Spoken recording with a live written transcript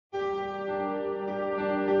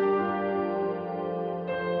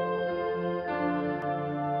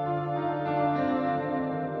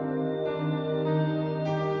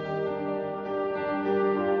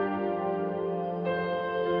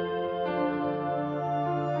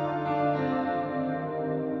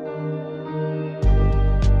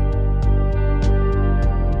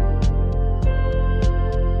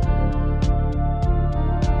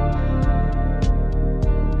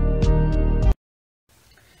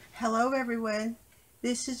Hello everyone,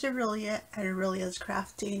 this is Aurelia at Aurelia's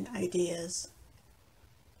Crafting Ideas.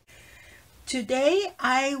 Today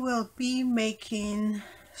I will be making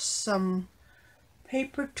some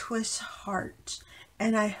paper twist hearts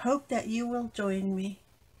and I hope that you will join me.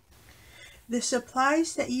 The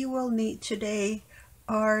supplies that you will need today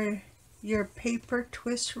are your paper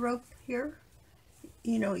twist rope here.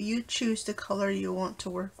 You choose the color you want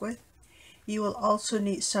to work with. You will also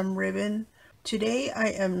need some ribbon. Today I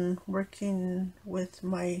am working with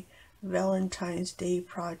my Valentine's Day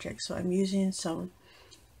project, so I'm using some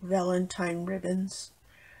Valentine ribbons.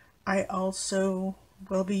 I also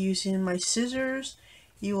will be using my scissors.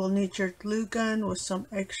 You will need your glue gun with some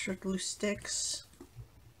extra glue sticks.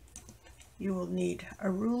 You will need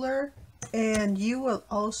a ruler, and you will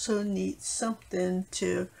also need something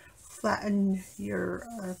to flatten your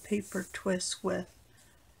paper twist with.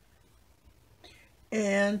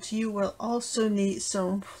 And you will also need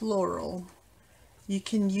some floral. You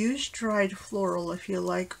can use dried floral if you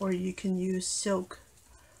like, or you can use silk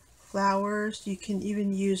flowers. You can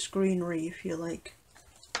even use greenery if you like.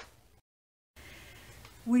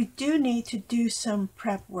 We do need to do some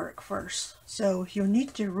prep work first. So you'll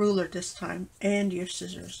need your ruler this time and your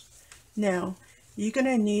scissors. Now, you're going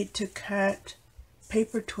to need to cut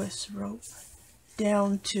paper twist rope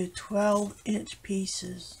down to 12-inch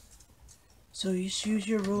pieces. So you just use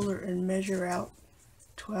your ruler and measure out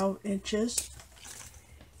 12 inches.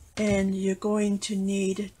 And you're going to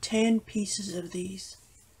need 10 pieces of these.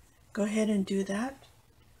 Go ahead and do that.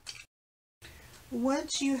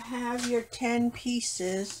 Once you have your 10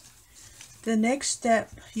 pieces, the next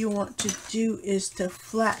step you want to do is to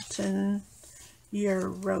flatten your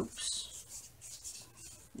ropes.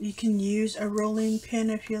 You can use a rolling pin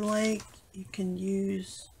if you like. You can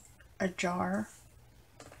use a jar.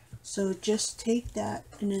 So just take that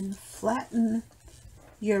and then flatten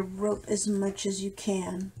your rope as much as you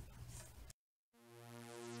can.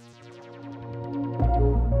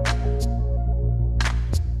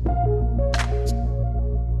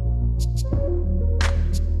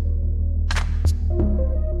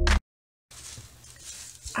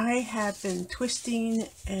 I have been twisting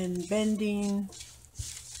and bending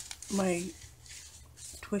my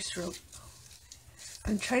twist rope.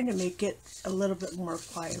 I'm trying to make it a little bit more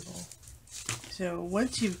pliable. So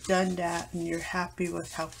once you've done that and you're happy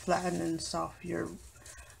with how flat and soft your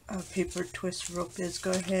paper twist rope is, go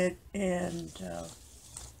ahead and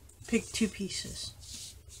pick 2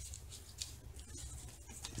 pieces.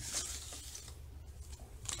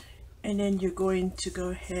 And then you're going to go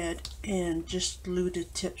ahead and just glue the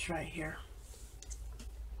tips right here.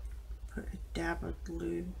 Put a dab of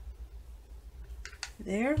glue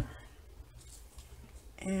there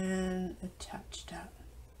and attach that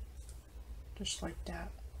just like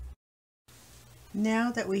that.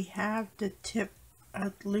 Now that we have the tip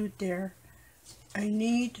glued there, I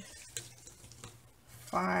need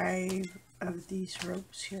 5 of these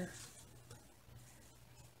ropes here.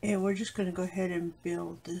 And we're just going to go ahead and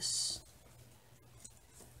build this.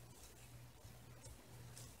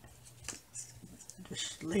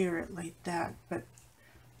 Just layer it like that. But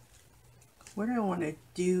what I want to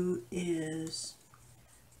do is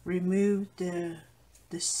remove the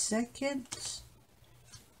second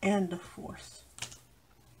and the 4th.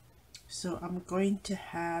 So I'm going to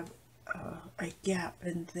have a gap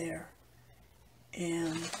in there.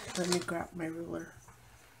 And let me grab my ruler.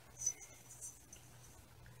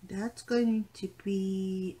 That's going to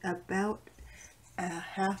be about a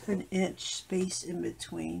 1/2 inch space in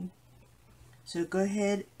between. So go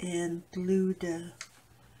ahead and glue the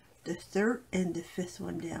 3rd and the 5th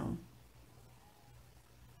one down.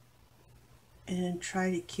 And then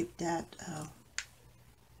try to keep that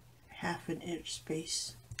 1/2 inch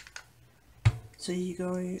space. So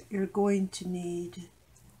you're going to need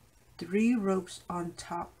 3 ropes on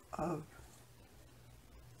top of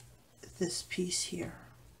this piece here.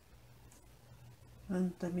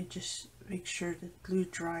 And let me just make sure the glue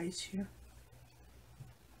dries here.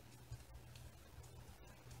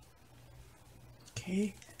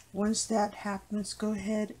 Okay, once that happens, go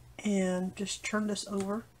ahead and just turn this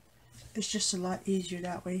over. It's just a lot easier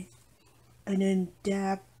that way. And then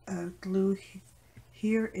dab glue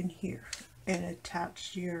here and here and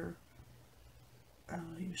attach your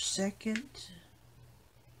 2nd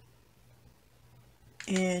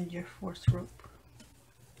and your 4th rope.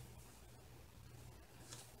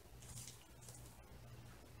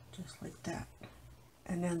 Just like that,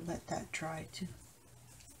 and then let that dry too.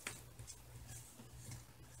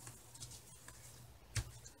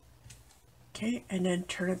 Okay, and then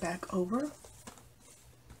turn it back over.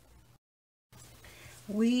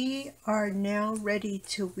 We are now ready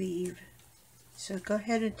to weave. So go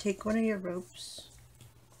ahead and take one of your ropes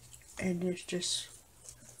and just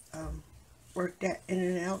work that in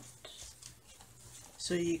and out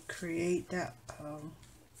so you create that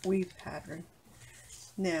weave pattern.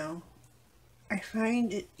 Now I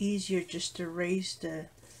find it easier just to raise the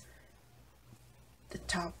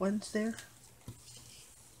top ones there.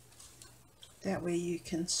 That way you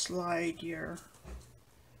can slide your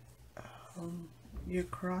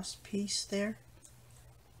cross piece there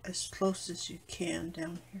as close as you can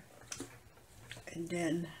down here, and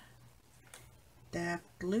then dab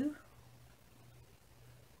glue.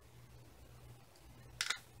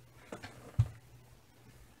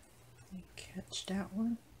 You catch that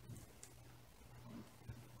one.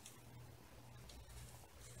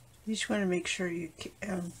 You just want to make sure you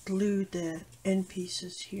glue the end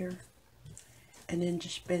pieces here, and then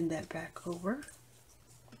just bend that back over.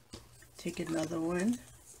 Take another one,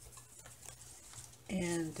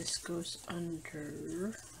 and this goes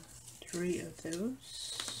under 3 of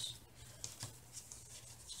those,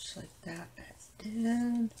 just like that. And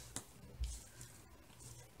then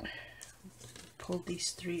pull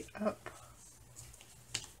these 3 up,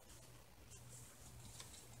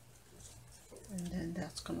 and then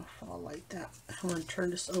that's gonna fall like that. I'm gonna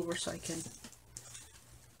turn this over so I can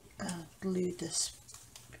glue this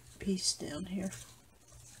piece down here.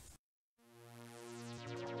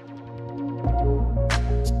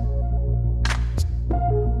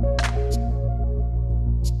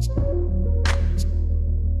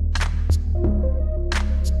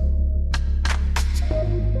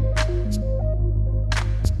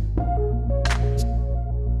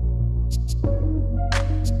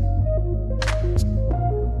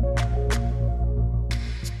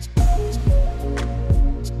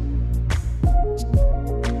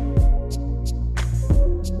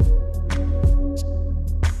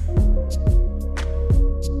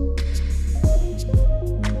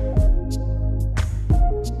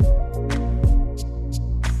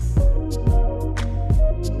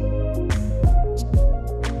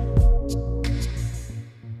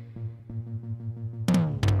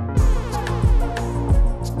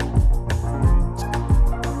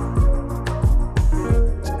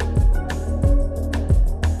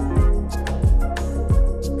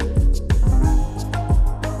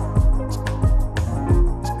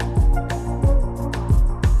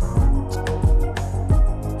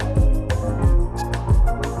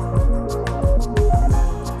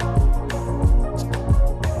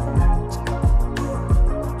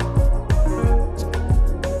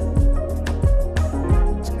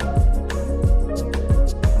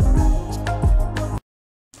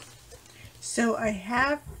 So I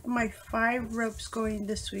have my 5 ropes going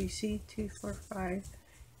this way. See, 2, 4, 5,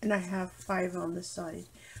 and I have 5 on the side.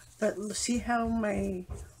 But see how my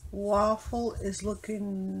waffle is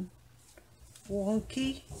looking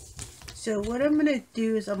wonky? So what I'm gonna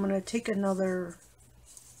do is I'm gonna take another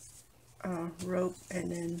rope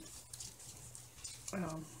and then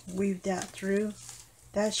weave that through.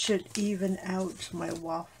 That should even out my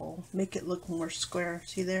waffle, make it look more square.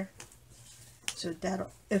 See there? So that'll,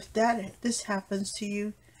 if this happens to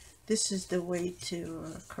you, this is the way to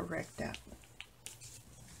correct that.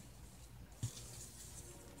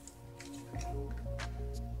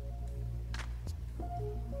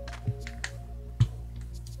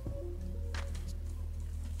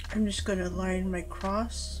 I'm just going to line my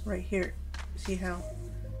cross right here. See how,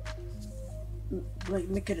 like,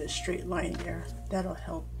 make it a straight line there. That'll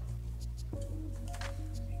help.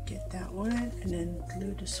 Get that one and then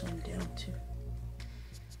glue this one down too.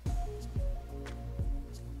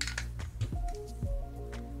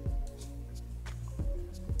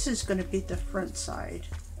 This is going to be the front side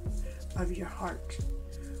of your heart.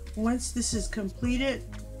 Once this is completed,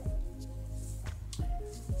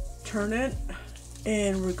 turn it,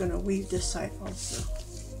 and we're going to weave this side also.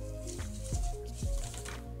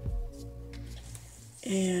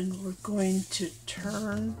 And we're going to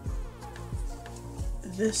turn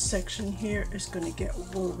this section here is going to get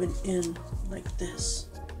woven in like this.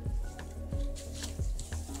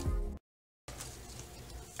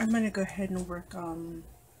 I'm going to go ahead and work on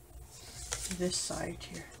this side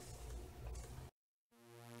here.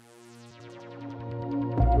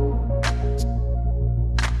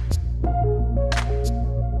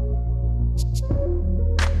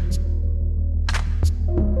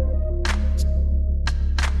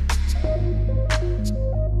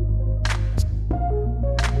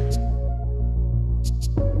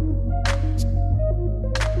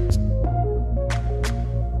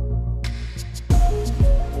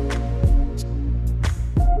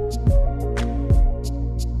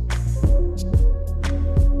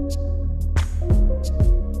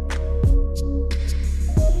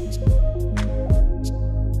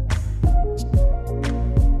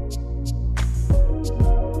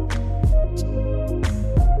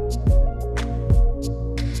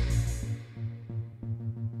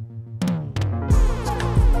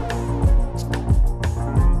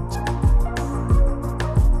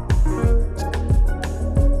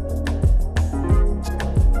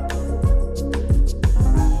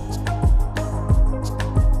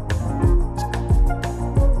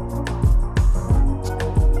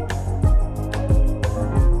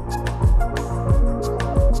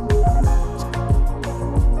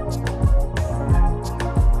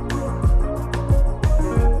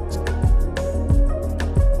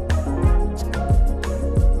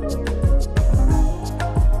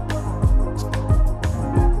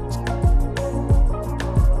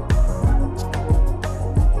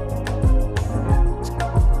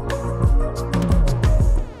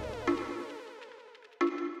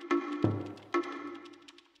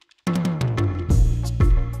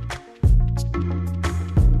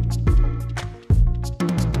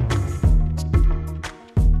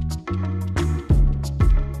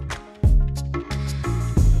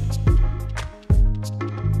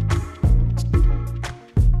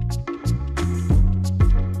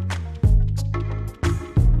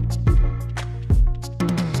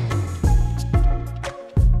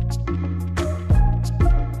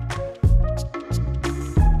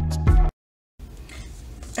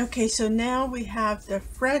 Okay, so now we have the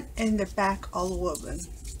front and the back all woven.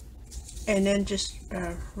 And then just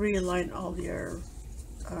realign all your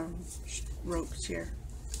ropes here.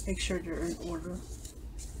 Make sure they're in order.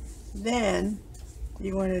 Then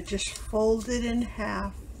you want to just fold it in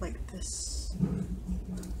half like this.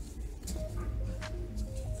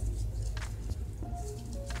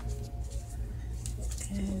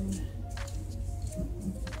 And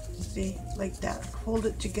see, like that. Fold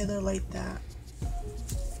it together like that.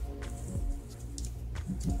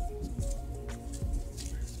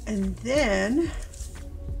 And then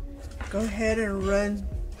go ahead and run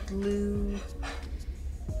glue,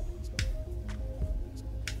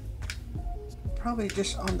 probably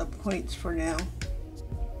just on the points for now.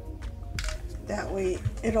 That way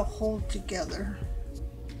it'll hold together.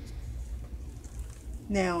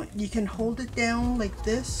 Now you can hold it down like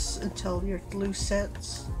this until your glue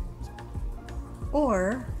sets,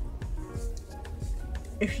 or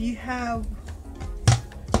if you have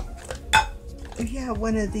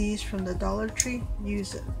one of these from the Dollar Tree,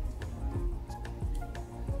 use it.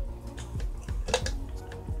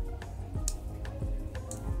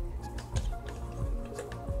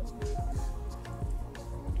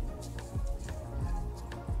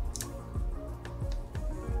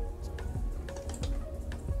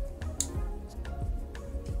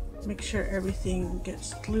 Make sure everything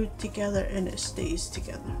gets glued together and it stays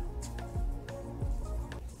together.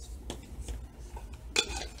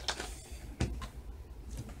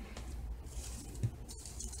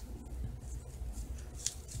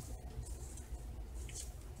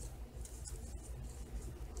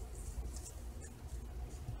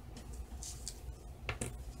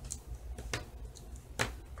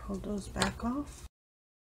 Pull those back off.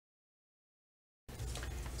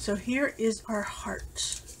 So here is our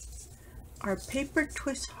heart. Our paper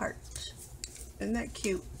twist heart. Isn't that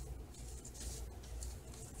cute?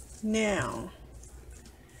 Now,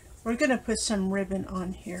 we're going to put some ribbon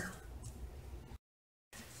on here.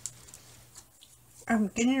 I'm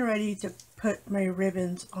getting ready to put my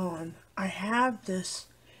ribbons on. I have this,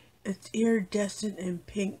 it's iridescent and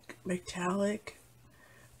pink metallic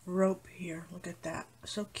rope here. Look at that.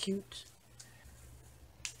 So cute.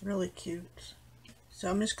 Really cute. So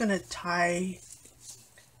I'm just going to tie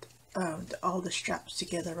all the straps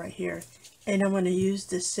together right here, and I'm going to use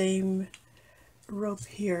the same rope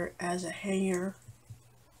here as a hanger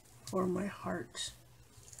for my heart,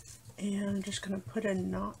 and I'm just going to put a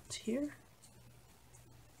knot here.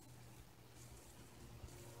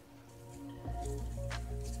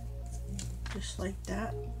 Just like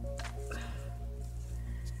that.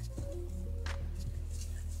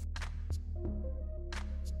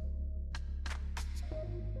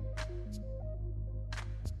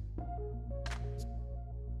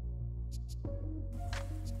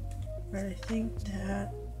 But I think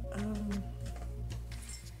that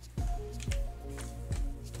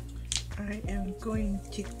I am going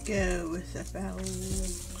to go with about,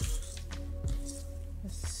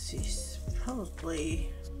 let's see, probably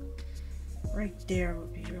right there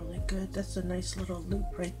would be really good. That's a nice little loop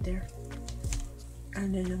right there.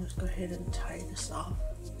 And then let's go ahead and tie this off.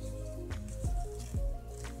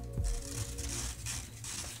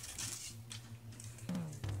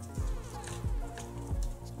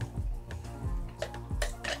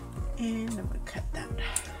 And I'm going to cut that.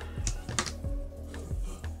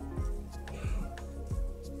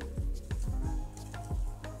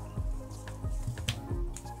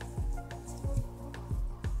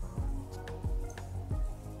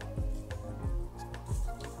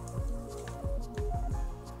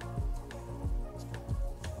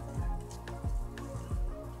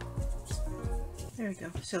 There we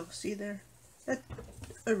go. So see there? That's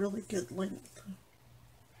a really good length.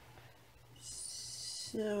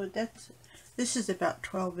 So this is about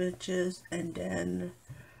 12 inches, and then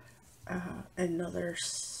another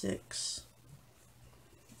 6.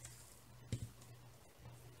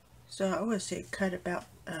 So I would say cut about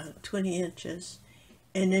 20 inches,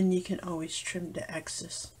 and then you can always trim the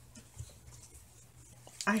excess.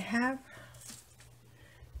 I have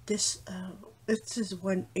this, this is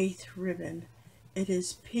 1/8 ribbon. It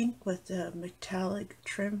is pink with a metallic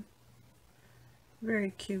trim.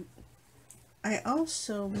 Very cute. I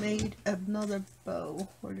also made another bow.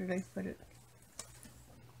 Where did I put it?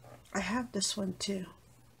 I have this one too.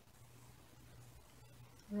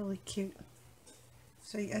 Really cute.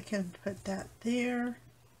 So I can put that there.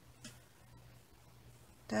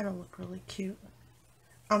 That'll look really cute.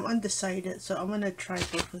 I'm undecided, so I'm going to try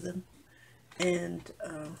both of them and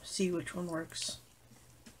see which one works.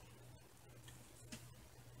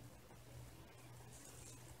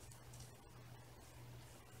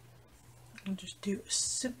 I'll just do a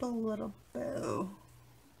simple little bow.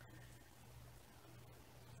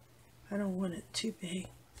 I don't want it too big.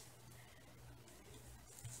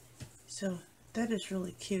 So that is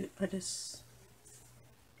really cute, but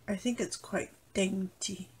I think it's quite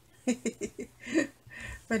dainty.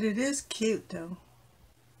 But it is cute though.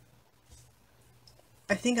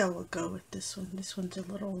 I think I will go with this one. This one's a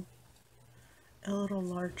little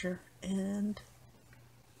larger, and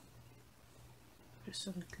put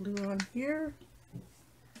some glue on here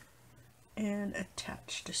and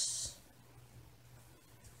attach this.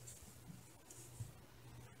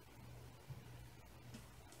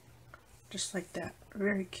 Just like that.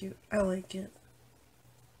 Very cute. I like it.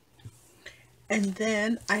 And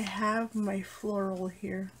then I have my floral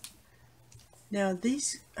here. Now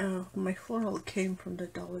these, my floral came from the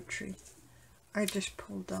Dollar Tree. I just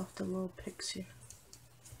pulled off the little pixie.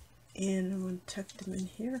 And I'm going to tuck them in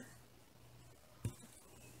here.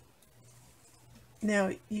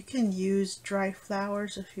 Now you can use dry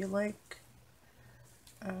flowers if you like.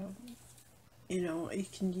 You know, you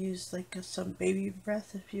can use like some baby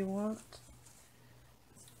breath if you want.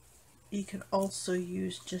 You can also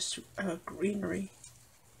use just greenery.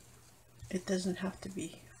 It doesn't have to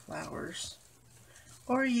be flowers.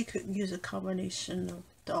 Or you could use a combination of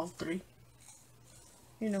all three.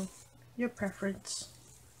 You know, your preference.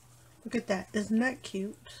 Look at that. Isn't that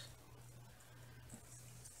cute?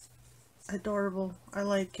 Adorable. I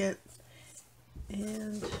like it.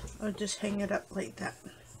 And I'll just hang it up like that.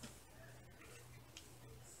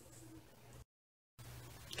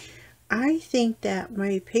 I think that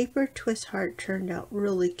my paper twist heart turned out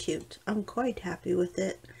really cute. I'm quite happy with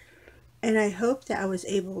it. And I hope that I was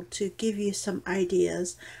able to give you some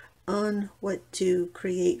ideas on what to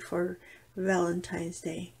create for Valentine's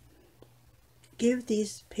Day. Give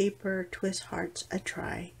these paper twist hearts a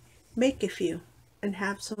try. Make a few and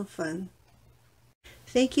have some fun.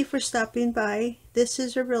 Thank you for stopping by. This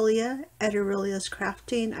is Aurelia at Aurelia's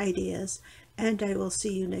Crafting Ideas, and I will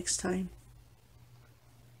see you next time.